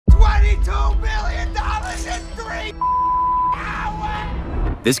$32 million in 3 hours!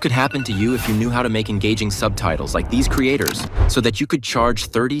 This could happen to you if you knew how to make engaging subtitles like these creators, so that you could charge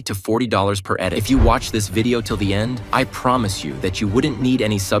 $30 to $40 per edit. If you watch this video till the end, I promise you that you wouldn't need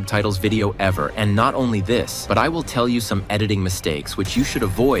any subtitles video ever. And not only this, but I will tell you some editing mistakes which you should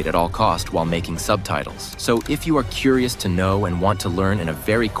avoid at all cost while making subtitles. So if you are curious to know and want to learn in a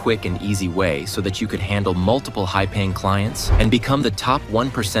very quick and easy way so that you could handle multiple high-paying clients and become the top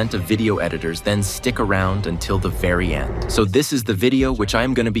 1% of video editors, then stick around until the very end. So this is the video which I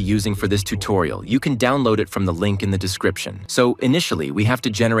am going to be using for this tutorial. You can download it from the link in the description. So initially, we have to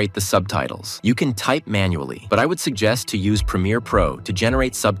generate the subtitles. You can type manually, but I would suggest to use Premiere Pro to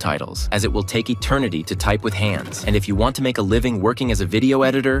generate subtitles, as it will take eternity to type with hands. And if you want to make a living working as a video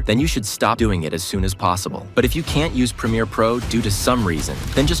editor, then you should stop doing it as soon as possible. But if you can't use Premiere Pro due to some reason,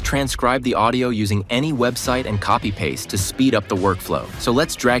 then just transcribe the audio using any website and copy-paste to speed up the workflow. So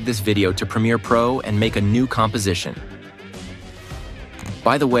let's drag this video to Premiere Pro and make a new composition.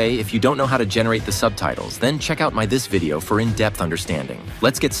 By the way, if you don't know how to generate the subtitles, then check out this video for in-depth understanding.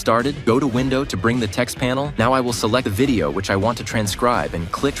 Let's get started. Go to Window to bring the text panel. Now I will select the video which I want to transcribe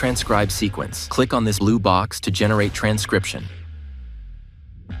and click Transcribe Sequence. Click on this blue box to generate transcription.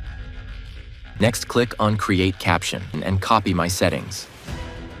 Next, click on Create Caption and copy my settings.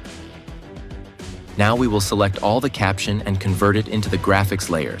 Now we will select all the caption and convert it into the graphics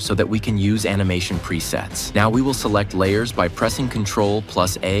layer so that we can use animation presets. Now we will select layers by pressing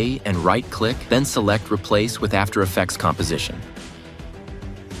Ctrl+A and right-click, then select Replace with After Effects Composition.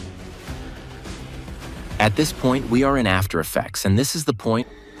 At this point, we are in After Effects, and this is the point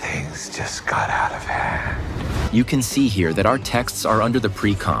Things just got out of hand. you can see here that our texts are under the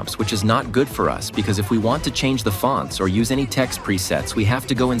pre-comps, which is not good for us because if we want to change the fonts or use any text presets, we have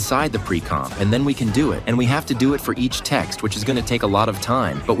to go inside the pre-comp and then we can do it. And we have to do it for each text, which is going to take a lot of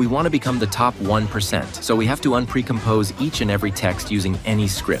time, but we want to become the top 1%. So we have to unprecompose each and every text using any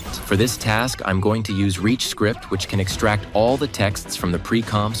script. For this task, I'm going to use Reach Script, which can extract all the texts from the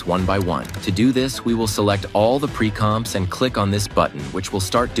pre-comps one by one. To do this, we will select all the pre-comps and click on this button, which will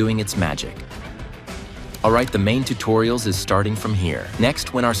start doing its magic. Alright, the main tutorials is starting from here.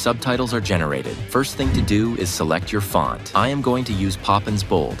 Next, when our subtitles are generated, first thing to do is select your font. I am going to use Poppins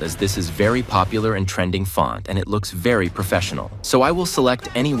Bold as this is very popular and trending font and it looks very professional. So I will select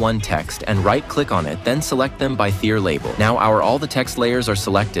any one text and right-click on it, then select them by Tier Label. Now all the text layers are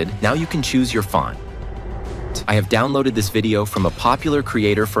selected. Now you can choose your font. I have downloaded this video from a popular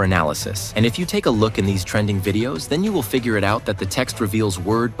creator for analysis, and if you take a look in these trending videos, then you will figure it out that the text reveals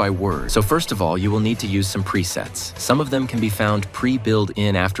word by word. So first of all, you will need to use some presets. Some of them can be found pre-built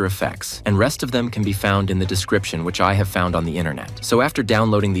in After Effects, and rest of them can be found in the description, which I have found on the internet. So after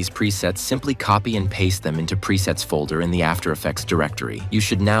downloading these presets, simply copy and paste them into Presets folder in the After Effects directory. You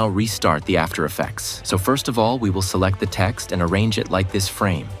should now restart the After Effects. So first of all, we will select the text and arrange it like this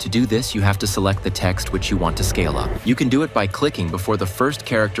frame. To do this, you have to select the text which you want to scale up. You can do it by clicking before the first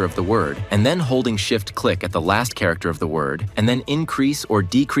character of the word, and then holding Shift-click at the last character of the word, and then increase or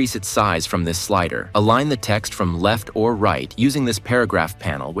decrease its size from this slider. Align the text from left or right using this paragraph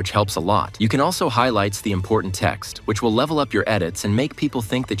panel, which helps a lot. You can also highlight the important text, which will level up your edits and make people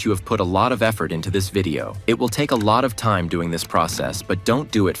think that you have put a lot of effort into this video. It will take a lot of time doing this process, but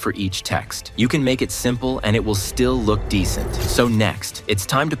don't do it for each text. You can make it simple and it will still look decent. So next, it's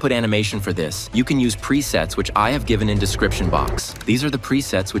time to put animation for this. You can use presets, which I have given in description box. These are the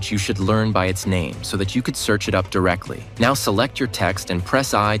presets which you should learn by its name so that you could search it up directly. Now select your text and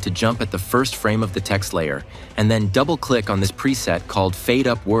press I to jump at the first frame of the text layer, and then double-click on this preset called Fade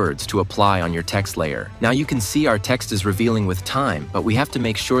Up Words to apply on your text layer. Now you can see our text is revealing with time, but we have to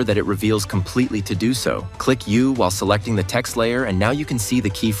make sure that it reveals completely to do so. Click U while selecting the text layer, and now you can see the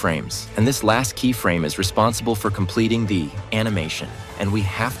keyframes. And this last keyframe is responsible for completing the animation. And we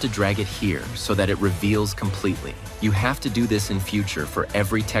have to drag it here so that it reveals completely. You have to do this in future for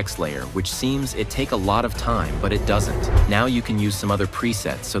every text layer, which seems it take a lot of time, but it doesn't. Now you can use some other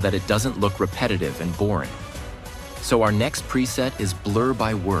presets so that it doesn't look repetitive and boring. So our next preset is Blur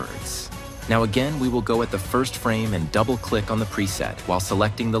by Words. Now again, we will go at the first frame and double-click on the preset while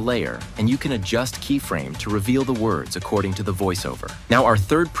selecting the layer, and you can adjust keyframe to reveal the words according to the voiceover. Now our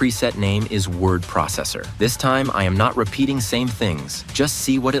third preset name is Word Processor. This time, I am not repeating same things, just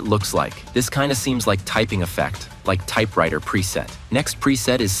see what it looks like. This kind of seems like typing effect, like typewriter preset. Next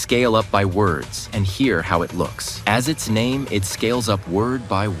preset is Scale Up by Words, and here how it looks. As its name, it scales up word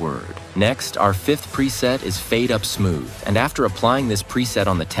by word. Next, our fifth preset is Fade Up Smooth, and after applying this preset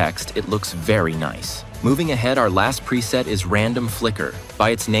on the text, it looks very nice. Moving ahead, our last preset is Random Flicker. By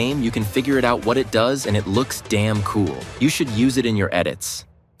its name, you can figure it out what it does, and it looks damn cool. You should use it in your edits.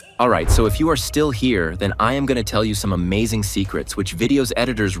 Alright, so if you are still here, then I am going to tell you some amazing secrets which videos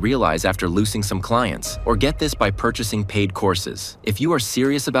editors realize after losing some clients, or get this by purchasing paid courses. If you are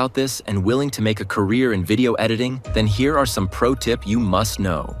serious about this and willing to make a career in video editing, then here are some pro tip you must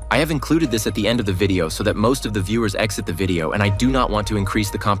know. I have included this at the end of the video so that most of the viewers exit the video, and I do not want to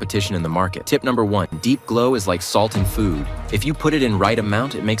increase the competition in the market. Tip number 1, deep glow is like salt in food. If you put it in right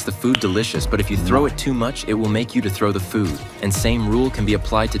amount, it makes the food delicious, but if you throw it too much, it will make you to throw the food. And same rule can be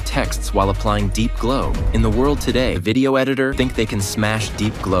applied to texts while applying deep glow. In the world today, the video editor think they can smash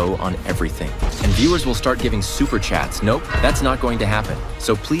deep glow on everything. And viewers will start giving super chats. Nope, that's not going to happen.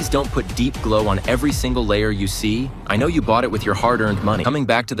 So please don't put deep glow on every single layer you see. I know you bought it with your hard-earned money. Coming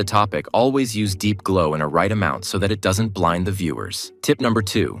back to the topic, always use deep glow in a right amount so that it doesn't blind the viewers. Tip number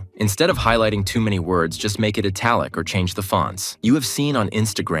 2, instead of highlighting too many words, just make it italic or change the fonts. You have seen on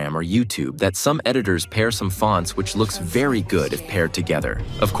Instagram or YouTube that some editors pair some fonts which looks very good if paired together.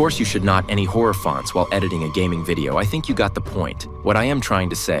 Of course, you should not any horror fonts while editing a gaming video. I think you got the point. What I am trying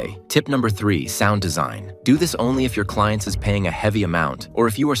to say. Tip number 3, sound design. Do this only if your client is paying a heavy amount, or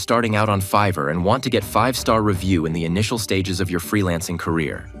if you are starting out on Fiverr and want to get 5-star review in the initial stages of your freelancing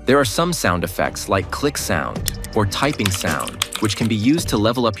career. There are some sound effects like click sound or typing sound, which can be used to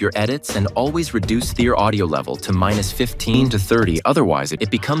level up your edits and always reduce their audio level to -15 to 30, otherwise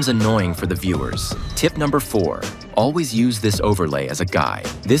it becomes annoying for the viewers. Tip number 4, always use this overlay as a guide.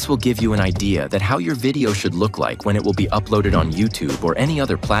 This will give you an idea that how your video should look like when it will be uploaded on YouTube or any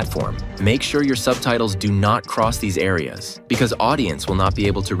other platform. Make sure your subtitles do not cross these areas, because audience will not be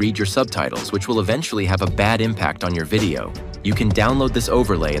able to read your subtitles, which will eventually have a bad impact on your video. You can download this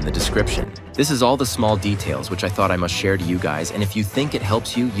overlay in the description. This is all the small details which I thought I must share to you guys, and if you think it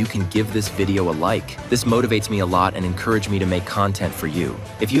helps you, you can give this video a like. This motivates me a lot and encourages me to make content for you.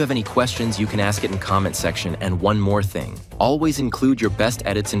 If you have any questions, you can ask it in comment section. And one more thing, always include your best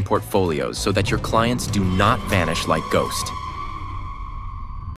edits in portfolios so that your clients do not vanish like ghosts.